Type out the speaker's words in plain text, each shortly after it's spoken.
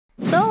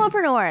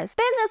Solopreneurs,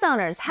 business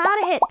owners, how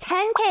to hit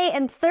 10K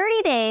in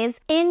 30 days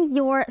in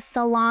your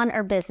salon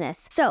or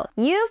business. So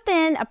you've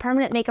been a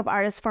permanent makeup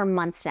artist for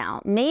months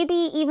now, maybe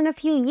even a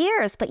few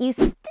years, but you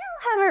still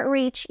haven't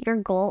reached your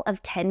goal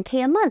of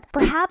 10K a month.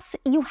 Perhaps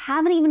you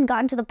haven't even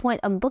gotten to the point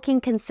of booking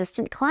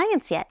consistent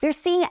clients yet. You're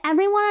seeing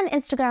everyone on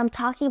Instagram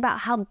talking about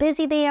how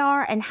busy they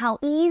are and how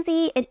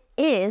easy it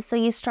is, so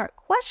you start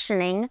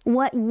questioning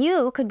what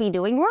you could be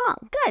doing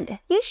wrong. Good.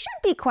 You should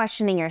be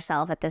questioning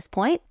yourself at this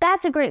point.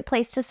 That's a great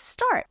place to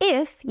start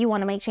if you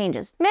want to make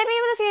changes. Maybe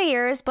even a few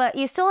years, but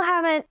you still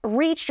haven't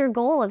reached your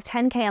goal of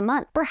 10K a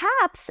month.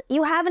 Perhaps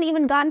you haven't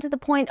even gotten to the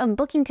point of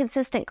booking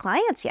consistent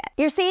clients yet.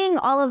 You're seeing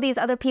all of these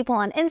other people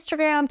on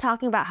Instagram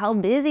talking about how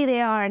busy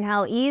they are and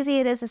how easy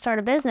it is to start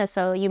a business,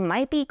 so you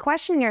might be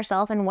questioning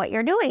yourself and what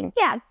you're doing.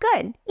 Yeah,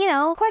 good. You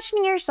know,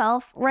 questioning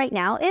yourself right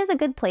now is a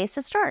good place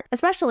to start,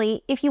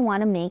 especially if you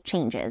want to make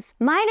changes.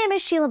 My name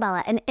is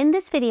Sheila, and in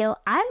this video,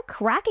 I'm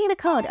cracking the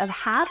code of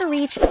how to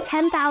reach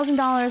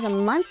 $10,000 a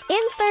month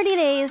in 30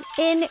 days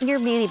in your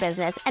beauty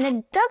business, and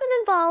it doesn't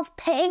involve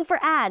paying for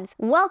ads.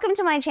 Welcome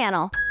to my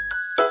channel.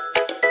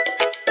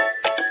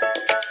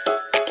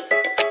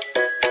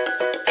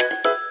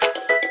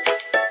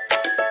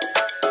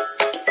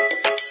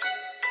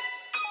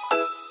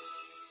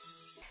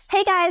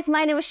 Hey guys,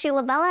 my name is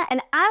Sheila,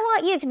 and I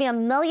want you to be a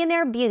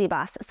millionaire beauty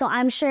boss, so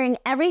I'm sharing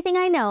everything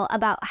I know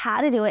about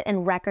how to do it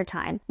in record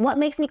time. What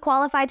makes me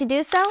qualified to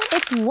do so?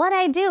 It's what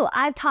I do.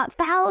 I've taught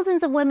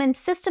thousands of women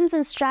systems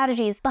and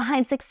strategies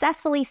behind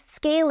successfully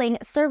scaling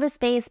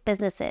service-based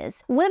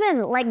businesses.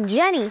 Women like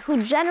Jenny,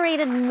 who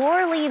generated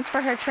more leads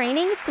for her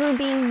training through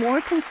being more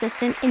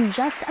consistent in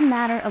just a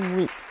matter of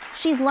weeks.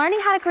 She's learning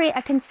how to create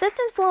a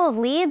consistent flow of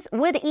leads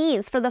with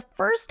ease for the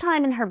first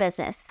time in her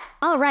business.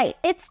 All right,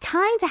 it's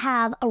time to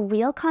have a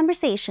real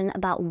conversation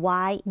about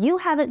why you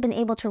haven't been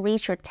able to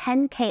reach your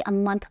 10K a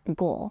month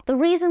goal. The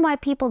reason why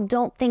people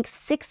don't think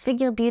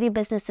six-figure beauty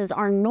businesses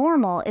are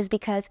normal is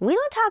because we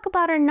don't talk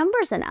about our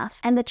numbers enough.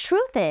 And the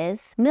truth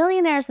is,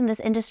 millionaires in this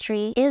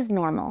industry is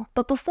normal.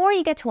 But before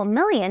you get to $1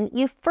 million,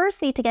 you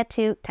first need to get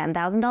to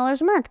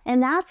 $10,000 a month.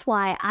 And that's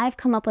why I've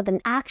come up with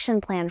an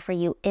action plan for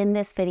you in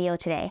this video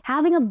today.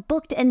 Having a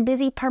booked and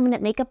busy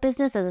permanent makeup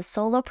business as a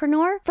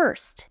solopreneur?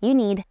 First, you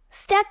need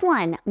step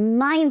 1,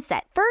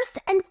 mindset. First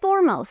and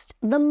foremost,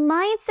 the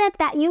mindset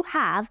that you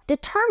have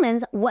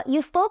determines what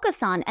you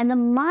focus on, and the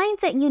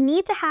mindset you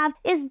need to have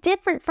is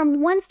different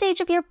from one stage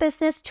of your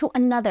business to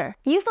another.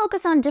 You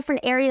focus on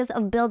different areas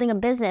of building a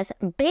business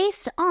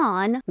based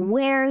on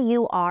where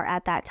you are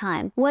at that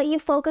time. What you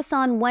focus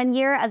on 1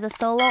 year as a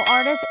solo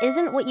artist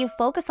isn't what you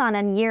focus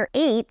on year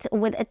 8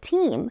 with a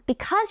team.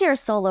 Because you're a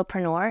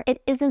solopreneur,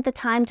 it isn't the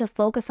time to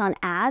focus on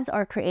ads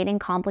or creating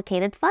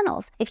complicated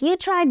funnels. If you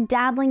try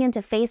dabbling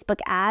into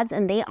Facebook ads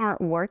and they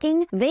aren't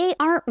working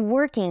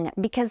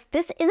because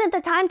this isn't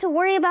the time to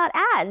worry about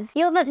ads.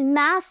 You haven't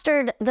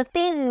mastered the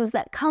things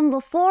that come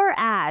before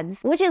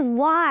ads, which is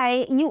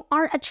why you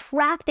aren't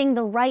attracting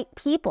the right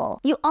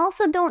people. You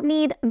also don't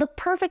need the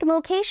perfect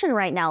location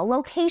right now.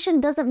 Location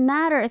doesn't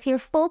matter if you're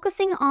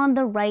focusing on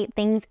the right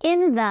things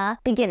in the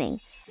beginning.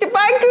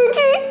 Goodbye,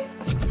 Gucci.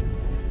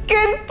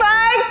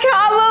 Goodbye,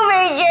 Cabo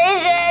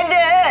vacation.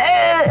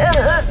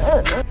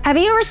 Have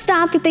you ever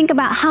stopped to think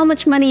about how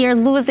much money you're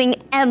losing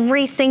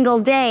every single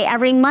day,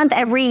 every month,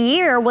 every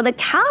year with a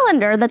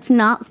calendar that's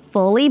not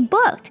fully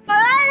booked?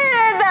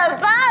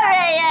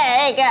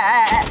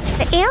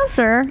 The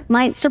answer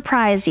might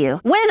surprise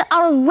you. With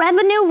a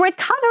revenue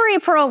recovery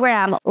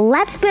program,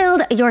 let's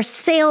build your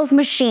sales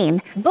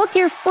machine. Book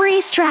your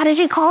free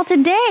strategy call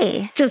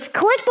today. Just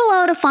click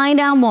below to find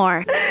out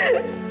more.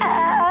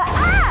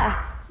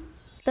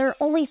 There are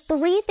only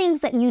 3 things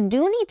that you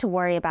do need to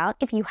worry about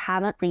if you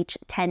haven't reached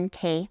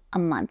 10K a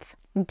month.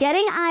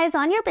 Getting eyes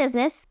on your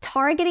business,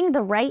 targeting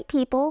the right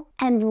people,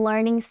 and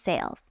learning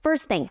sales.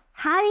 First thing,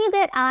 how do you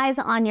get eyes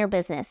on your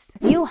business?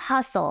 You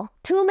hustle.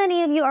 Too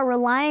many of you are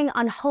relying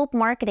on hope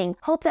marketing,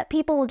 hope that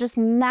people will just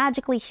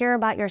magically hear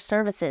about your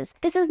services.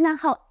 This is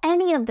not how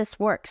any of this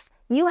works.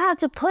 You have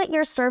to put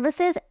your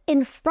services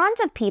in front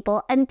of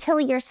people until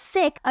you're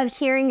sick of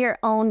hearing your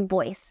own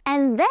voice,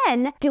 and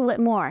then do it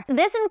more.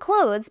 This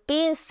includes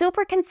being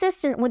super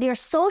consistent with your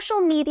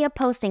social media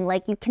posting.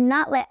 Like, you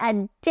cannot let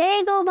a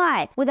day go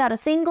by without a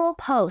single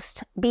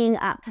post being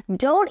up.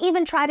 Don't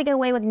even try to get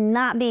away with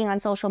not being on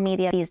social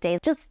media these days.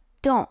 Just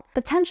don't.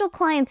 Potential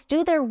clients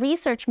do their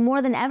research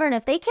more than ever, and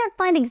if they can't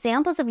find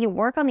examples of your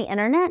work on the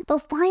internet, they'll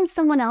find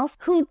someone else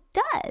who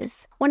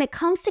does. When it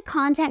comes to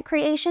content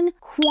creation,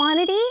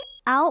 quantity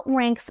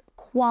outranks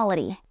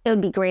quality. It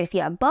would be great if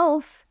you have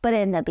both, but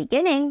in the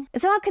beginning,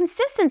 it's about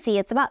consistency.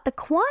 It's about the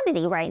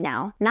quantity right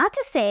now. Not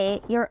to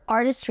say your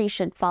artistry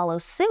should follow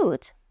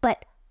suit,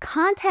 but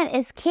content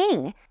is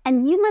king.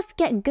 And you must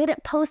get good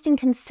at posting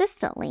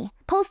consistently,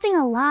 posting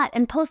a lot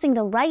and posting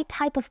the right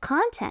type of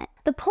content.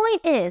 The point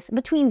is,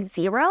 between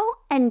 0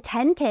 and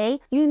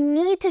 10K, you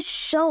need to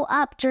show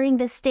up during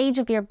this stage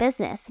of your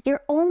business.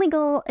 Your only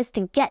goal is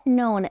to get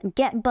known,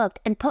 get booked,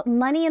 and put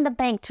money in the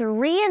bank to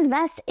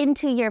reinvest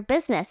into your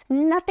business.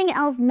 Nothing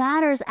else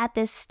matters at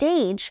this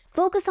stage.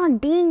 Focus on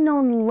being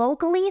known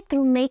locally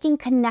through making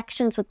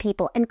connections with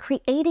people and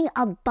creating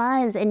a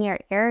buzz in your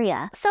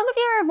area. Some of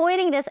you are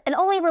avoiding this and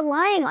only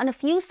relying on a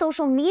few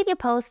social media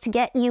posts to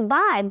get you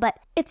by, but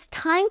it's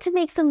time to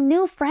make some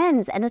new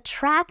friends and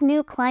attract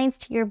new clients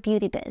to your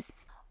beauty biz.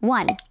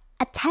 1.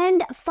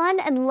 Attend fun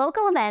and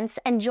local events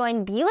and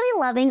join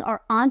beauty-loving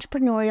or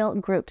entrepreneurial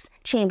groups.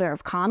 Chamber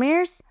of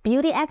Commerce,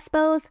 beauty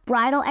expos,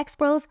 bridal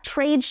expos,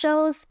 trade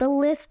shows, the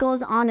list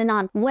goes on and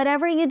on.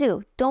 Whatever you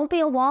do, don't be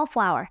a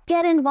wallflower.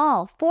 Get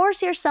involved.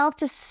 Force yourself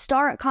to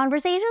start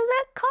conversations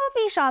at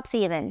coffee shops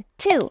even.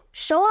 2.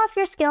 Show off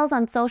your skills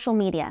on social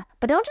media.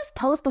 But don't just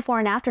post before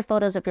and after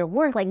photos of your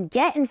work. Like,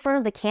 get in front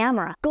of the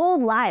camera, go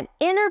live,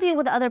 interview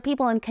with other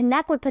people, and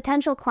connect with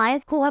potential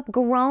clients who have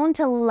grown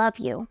to love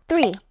you.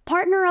 3.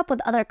 Partner up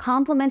with other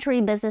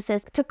complementary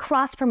businesses to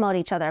cross-promote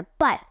each other.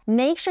 But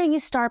make sure you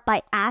start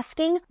by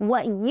asking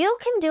what you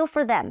can do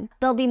for them.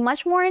 They'll be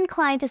much more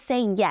inclined to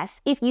say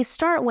yes if you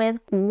start with,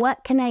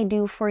 what can I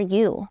do for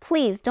you?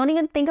 Please don't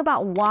even think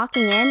about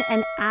walking in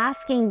and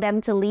asking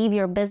them to leave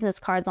your business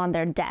cards on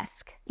their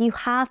desk. You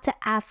have to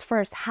ask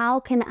first, how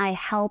can I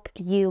help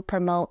you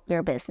promote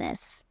your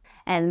business?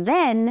 And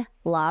then,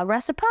 law of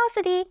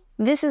reciprocity,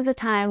 this is the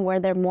time where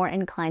they're more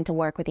inclined to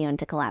work with you and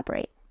to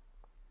collaborate.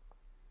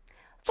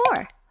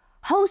 4.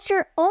 Host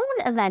your own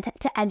event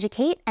to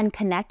educate and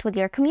connect with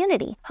your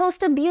community.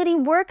 Host a beauty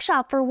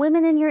workshop for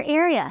women in your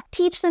area.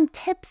 Teach them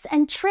tips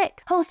and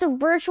tricks. Host a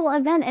virtual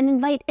event and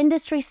invite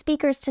industry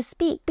speakers to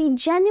speak. Be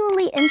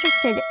genuinely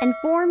interested in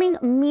forming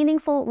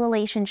meaningful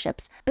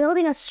relationships.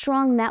 Building a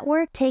strong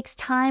network takes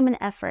time and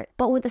effort,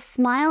 but with a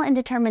smile and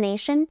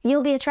determination,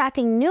 you'll be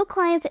attracting new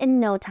clients in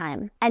no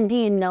time. And do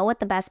you know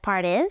what the best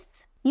part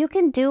is? You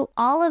can do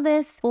all of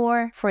this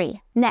for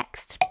free.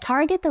 Next,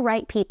 target the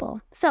right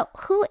people. So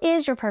who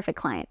is your perfect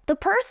client? The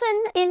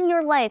person in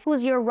your life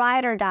who's your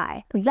ride or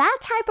die. That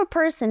type of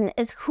person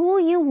is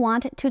who you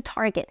want to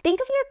target.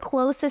 Think of your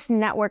closest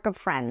network of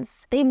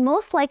friends. They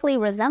most likely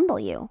resemble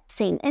you.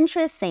 Same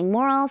interests, same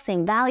morals,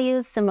 same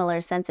values,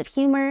 similar sense of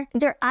humor.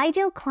 Your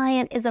ideal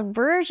client is a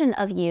version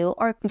of you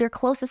or your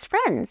closest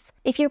friends.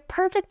 If your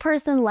perfect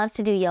person loves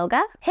to do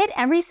yoga, hit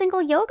every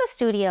single yoga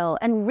studio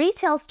and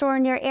retail store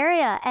in your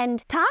area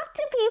and talk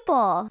to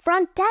people,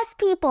 front desk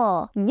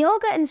people,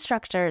 yoga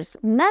instructors,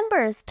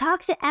 members,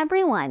 talk to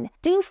everyone.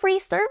 Do free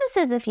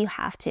services if you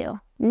have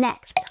to.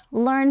 Next,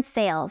 learn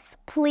sales.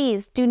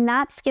 Please do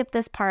not skip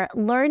this part.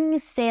 Learning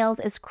sales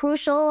is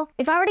crucial.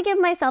 If I were to give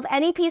myself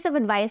any piece of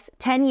advice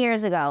 10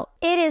 years ago,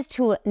 it is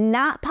to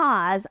not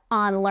pause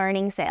on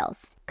learning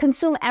sales.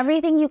 Consume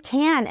everything you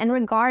can in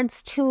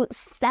regards to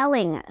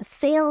selling,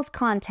 sales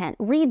content,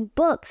 read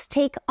books,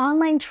 take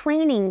online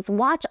trainings,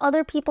 watch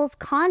other people's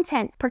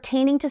content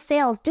pertaining to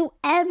sales. Do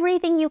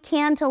everything you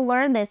can to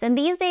learn this. And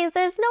these days,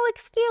 there's no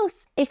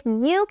excuse. If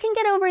you can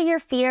get over your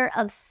fear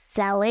of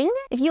selling,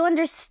 if you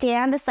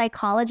understand the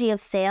psychology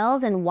of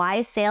sales and why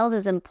sales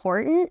is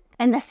important,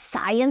 and the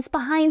science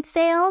behind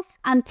sales,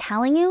 I'm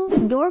telling you,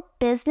 your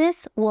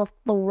business will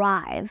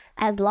thrive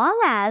as long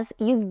as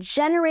you've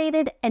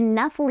generated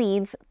enough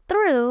leads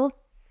through,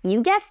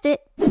 you guessed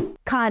it,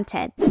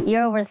 content.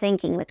 You're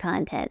overthinking the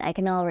content, I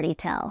can already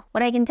tell.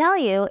 What I can tell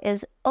you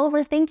is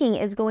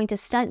overthinking is going to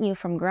stunt you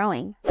from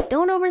growing.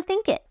 Don't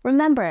overthink it.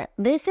 Remember,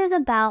 this is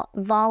about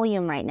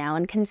volume right now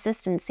and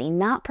consistency,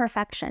 not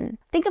perfection.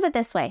 Think of it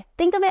this way.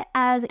 Think of it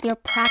as your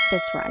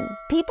practice run.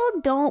 People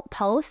don't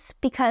post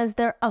because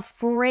they're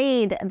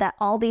afraid that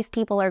all these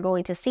people are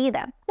going to see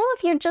them. Well,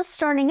 if you're just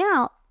starting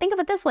out, think of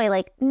it this way,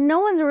 like no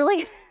one's really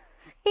going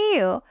to see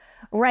you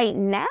right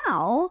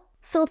now.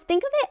 So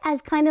think of it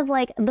as kind of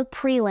like the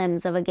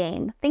prelims of a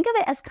game. Think of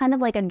it as kind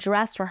of like a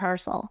dress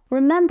rehearsal.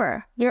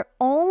 Remember, your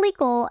only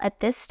goal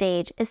at this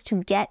stage is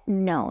to get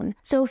known.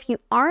 So if you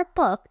aren't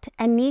booked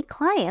and need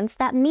clients,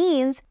 that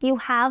means you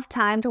have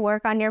time to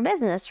work on your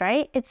business,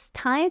 right? It's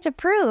time to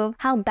prove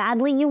how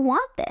badly you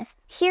want this.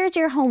 Here's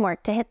your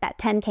homework to hit that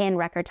 10K in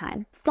record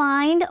time.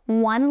 Find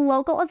one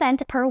local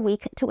event per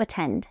week to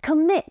attend.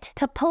 Commit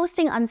to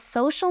posting on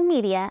social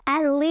media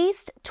at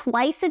least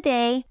twice a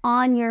day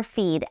on your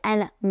feed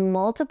and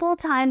multiple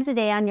times a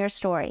day on your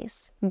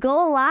stories.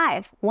 Go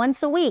live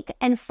once a week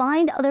and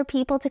find other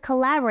people to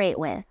collaborate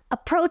with.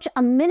 Approach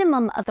a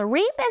minimum of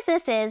 3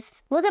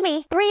 businesses, look at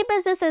me, 3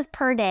 businesses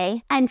per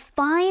day, and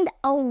find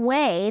a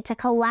way to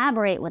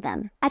collaborate with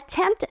them.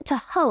 Attempt to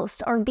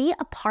host or be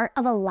a part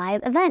of a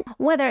live event,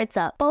 whether it's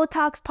a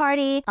Botox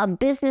party, a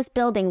business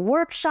building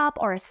workshop,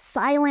 or a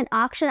silent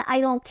auction, I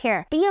don't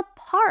care. Be a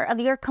part of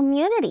your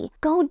community.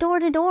 Go door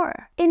to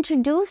door.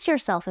 Introduce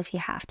yourself if you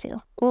have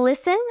to.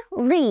 Listen,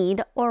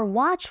 read, or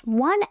watch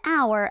 1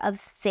 hour of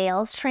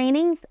sales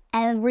trainings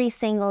every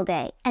single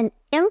day and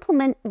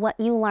implement what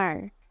you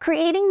learn.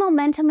 Creating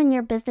momentum in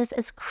your business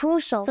is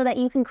crucial so that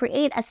you can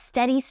create a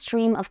steady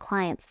stream of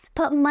clients.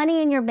 Put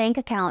money in your bank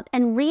account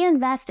and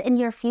reinvest in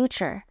your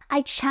future.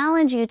 I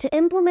challenge you to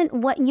implement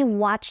what you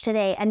watched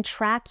today and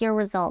track your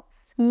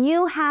results.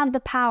 You have the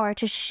power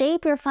to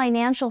shape your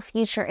financial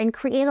future and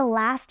create a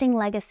lasting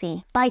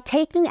legacy. By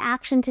taking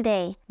action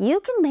today, you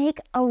can make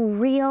a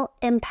real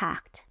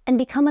impact and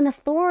become an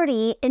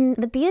authority in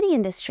the beauty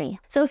industry.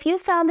 So if you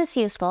found this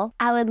useful,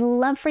 I would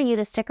love for you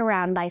to stick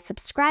around by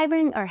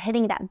subscribing or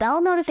hitting that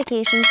bell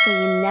notification so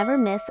you never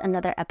miss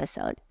another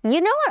episode. You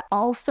know what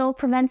also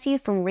prevents you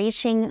from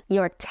reaching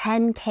your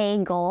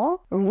 10K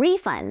goal?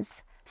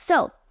 Refunds.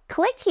 So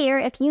click here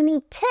if you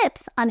need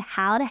tips on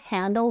how to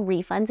handle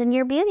refunds in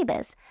your beauty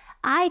biz.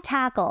 I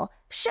tackle,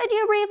 should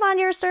you refund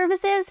your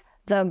services?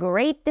 The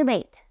great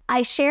debate.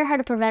 I share how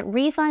to prevent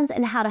refunds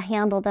and how to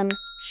handle them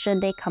should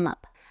they come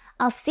up.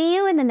 I'll see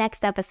you in the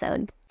next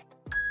episode.